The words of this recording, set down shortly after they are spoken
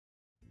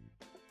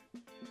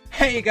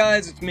Hey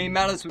guys, it's me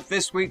Malice with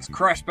this week's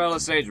Krash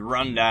Palisades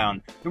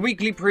Rundown, the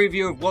weekly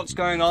preview of what's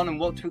going on and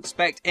what to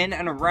expect in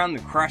and around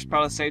the Krash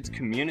Palisades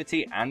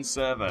community and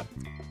server.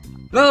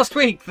 Last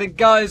week, the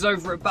guys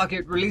over at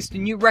Bukkit released a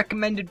new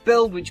recommended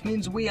build, which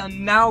means we are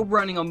now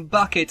running on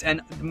Bukkit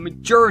and the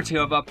majority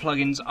of our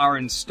plugins are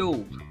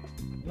installed.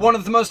 One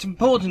of the most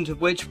important of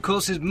which, of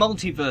course, is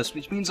Multiverse,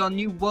 which means our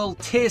new world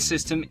tier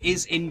system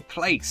is in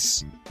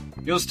place.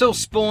 You'll still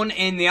spawn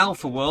in the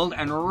alpha world,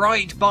 and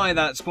right by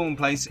that spawn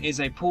place is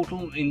a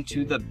portal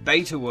into the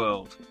beta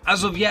world.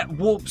 As of yet,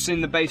 warps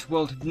in the beta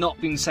world have not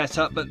been set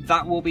up, but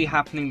that will be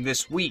happening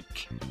this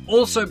week.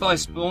 Also by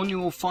spawn, you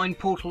will find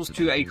portals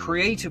to a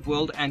creative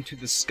world and to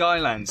the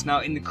Skylands.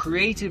 Now, in the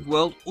creative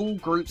world, all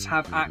groups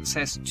have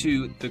access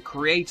to the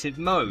creative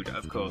mode,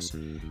 of course,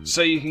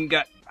 so you can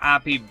get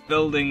happy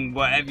building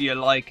whatever you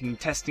like and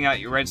testing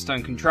out your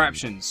redstone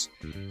contraptions.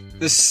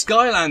 The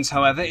Skylands,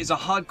 however, is a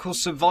hardcore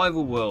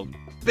survival world.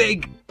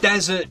 Big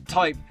desert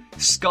type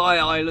sky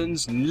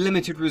islands and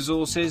limited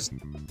resources.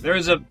 There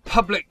is a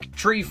public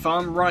tree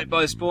farm right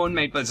by spawn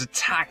made by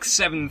Zatak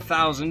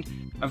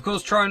 7000. Of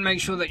course, try and make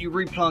sure that you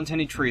replant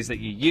any trees that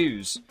you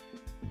use.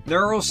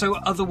 There are also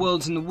other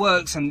worlds in the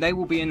works and they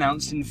will be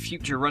announced in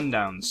future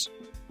rundowns.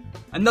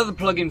 Another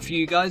plugin for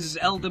you guys is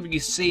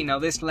LWC. Now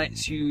this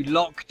lets you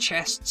lock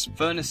chests,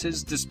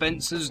 furnaces,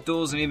 dispensers,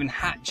 doors and even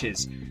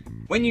hatches.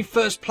 When you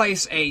first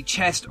place a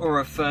chest or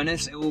a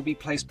furnace, it will be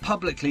placed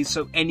publicly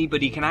so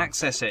anybody can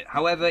access it.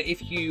 However,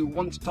 if you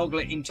want to toggle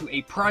it into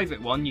a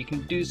private one, you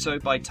can do so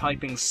by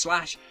typing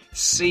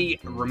 /c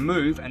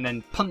remove and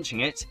then punching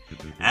it,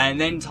 and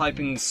then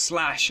typing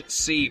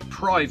 /c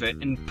private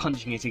and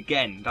punching it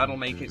again. That'll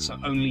make it so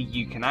only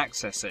you can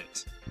access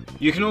it.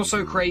 You can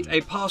also create a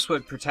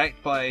password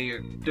protect by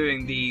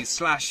doing the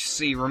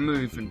 /c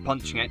remove and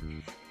punching it,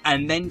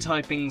 and then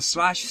typing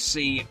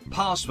 /c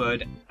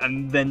password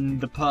and then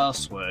the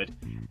password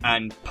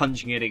and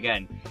punching it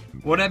again.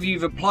 Whatever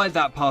you've applied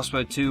that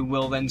password to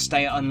will then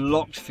stay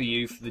unlocked for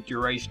you for the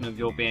duration of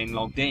your being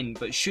logged in,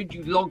 but should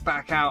you log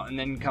back out and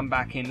then come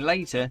back in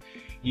later,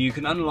 you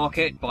can unlock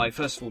it by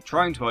first of all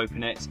trying to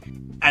open it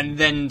and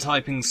then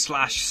typing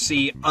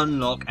 /c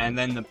unlock and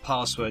then the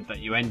password that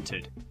you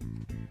entered.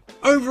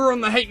 Over on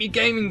the Hate-Me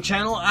gaming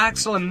channel,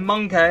 Axyl and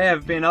Monkaiy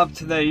have been up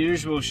to their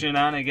usual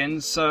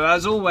shenanigans, so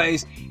as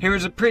always, here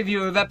is a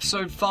preview of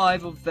episode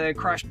 5 of their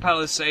Krash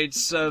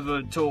Palisades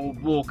server tour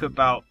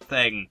walkabout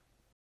thing.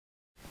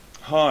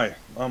 Hi,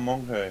 I'm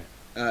Monkaiy.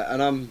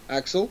 And I'm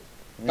Axyl,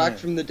 back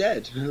from the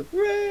dead.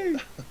 Hooray!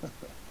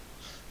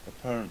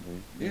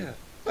 Apparently. Yeah.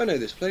 I know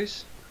this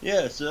place.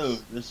 Yeah, so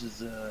this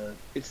is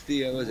It's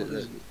the, what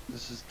is it?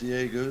 This is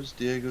Diego's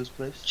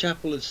place.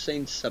 Chapel of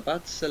Saint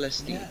Sabbat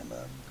Celestine. Yeah,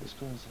 man. Let's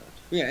go inside.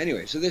 Yeah,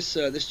 anyway, so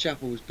this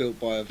chapel was built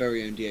by our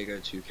very own Diego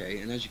 2K,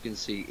 and as you can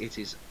see, it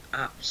is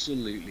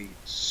absolutely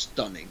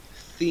stunning.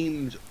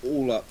 Themed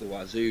all up the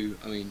wazoo.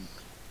 I mean...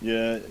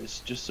 Yeah, it's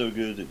just so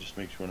good, it just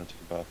makes you want to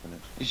take a bath in it.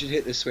 You should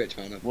hit this switch,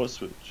 man. What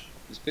switch?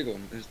 This big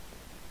one.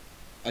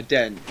 I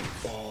didn't.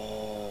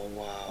 Oh,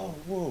 wow. Oh,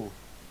 whoa.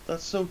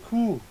 That's so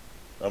cool.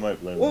 I might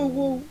blame Whoa, him.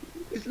 whoa.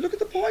 Look at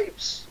the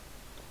pipes.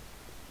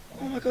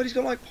 Oh my god, he's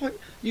got like pipe.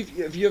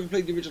 Have you ever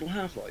played the original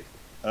Half-Life?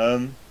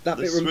 The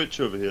switch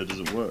over here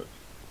doesn't work.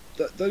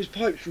 Those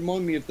pipes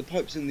remind me of the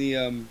pipes in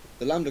the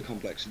Lambda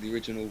complex of the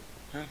original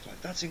Half-Life.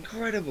 That's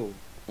incredible.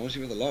 I want to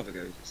see where the lava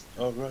goes.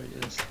 Oh right,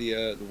 yeah. It's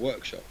the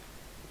workshop.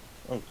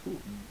 Oh cool.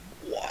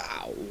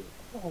 Wow.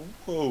 Oh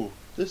whoa.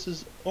 This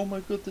is, oh my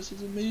god, this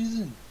is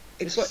amazing.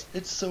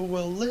 It's so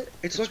well lit.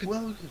 It's like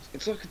well good.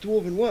 It's like a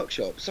dwarven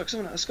workshop. It's like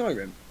something out of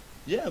Skyrim.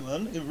 Yeah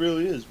man, it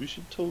really is. We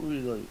should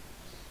totally like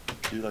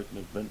do like an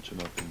adventure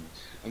map in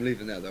this. I'm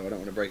leaving there though, I don't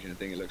want to break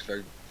anything, it looks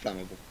very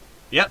flammable.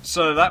 Yep,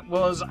 so that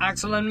was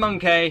Axyl and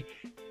Monkaiy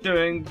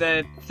doing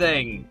their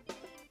thing.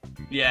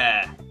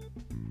 Yeah.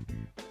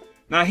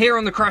 Now here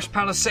on the Krash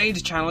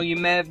Palisades channel, you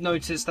may have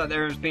noticed that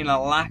there has been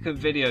a lack of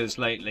videos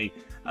lately.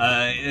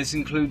 This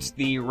includes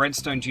the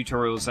redstone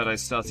tutorials that I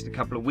started a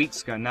couple of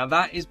weeks ago. Now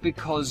that is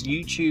because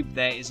YouTube,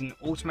 there is an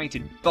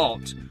automated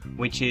bot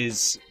which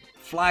is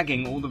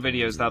flagging all the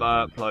videos that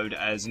I upload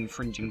as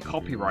infringing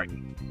copyright,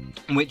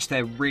 which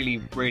they're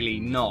really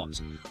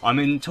not. I'm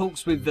in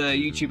talks with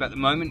YouTube at the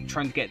moment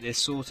trying to get this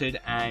sorted,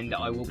 and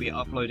I will be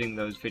uploading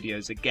those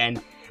videos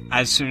again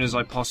as soon as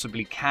I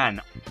possibly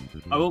can.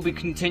 I will be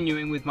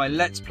continuing with my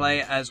Let's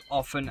Play as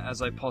often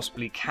as I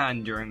possibly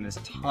can during this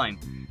time.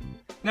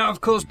 Now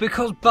of course,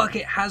 because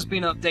Bukkit has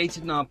been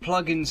updated and our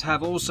plugins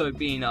have also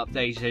been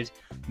updated,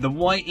 the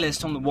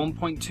whitelist on the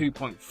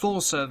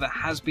 1.2.4 server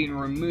has been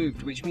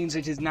removed, which means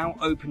it is now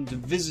open to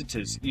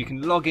visitors. You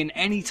can log in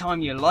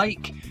anytime you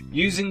like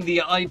using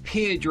the IP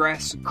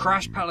address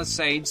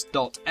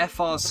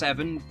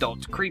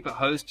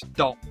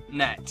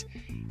crashpalisades.fr7.creeperhost.net.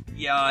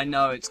 Yeah, I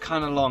know, it's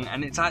kind of long,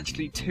 and it's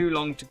actually too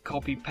long to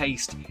copy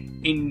paste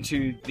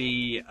into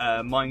the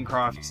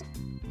Minecraft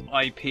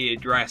IP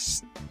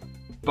address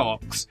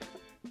box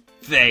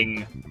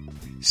thing.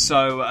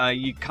 So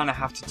you kind of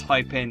have to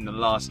type in the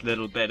last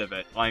little bit of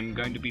it. I'm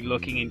going to be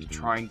looking into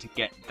trying to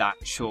get that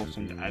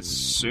shortened as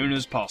soon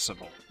as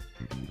possible.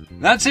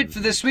 That's it for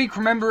this week.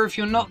 Remember, if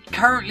you're not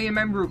currently a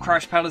member of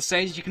Krash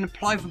Palisades, you can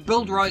apply for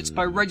build rights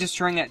by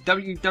registering at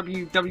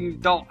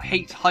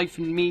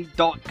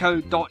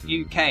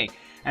www.hate-me.co.uk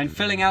and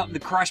filling out the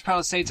Krash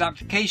Palisades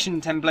application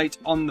template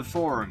on the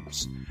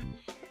forums.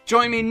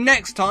 Join me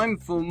next time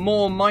for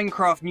more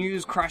Minecraft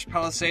news, Krash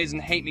Palisades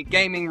and Hate-Me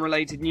gaming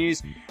related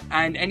news,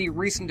 and any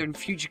recent and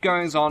future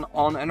goings on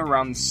and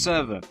around the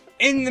server.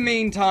 In the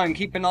meantime,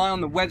 keep an eye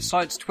on the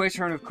websites,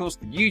 Twitter, and of course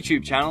the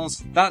YouTube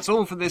channels. That's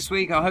all for this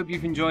week. I hope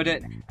you've enjoyed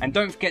it, and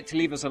don't forget to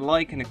leave us a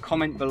like and a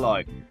comment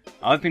below.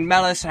 I've been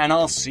Melis, and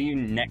I'll see you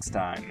next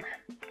time.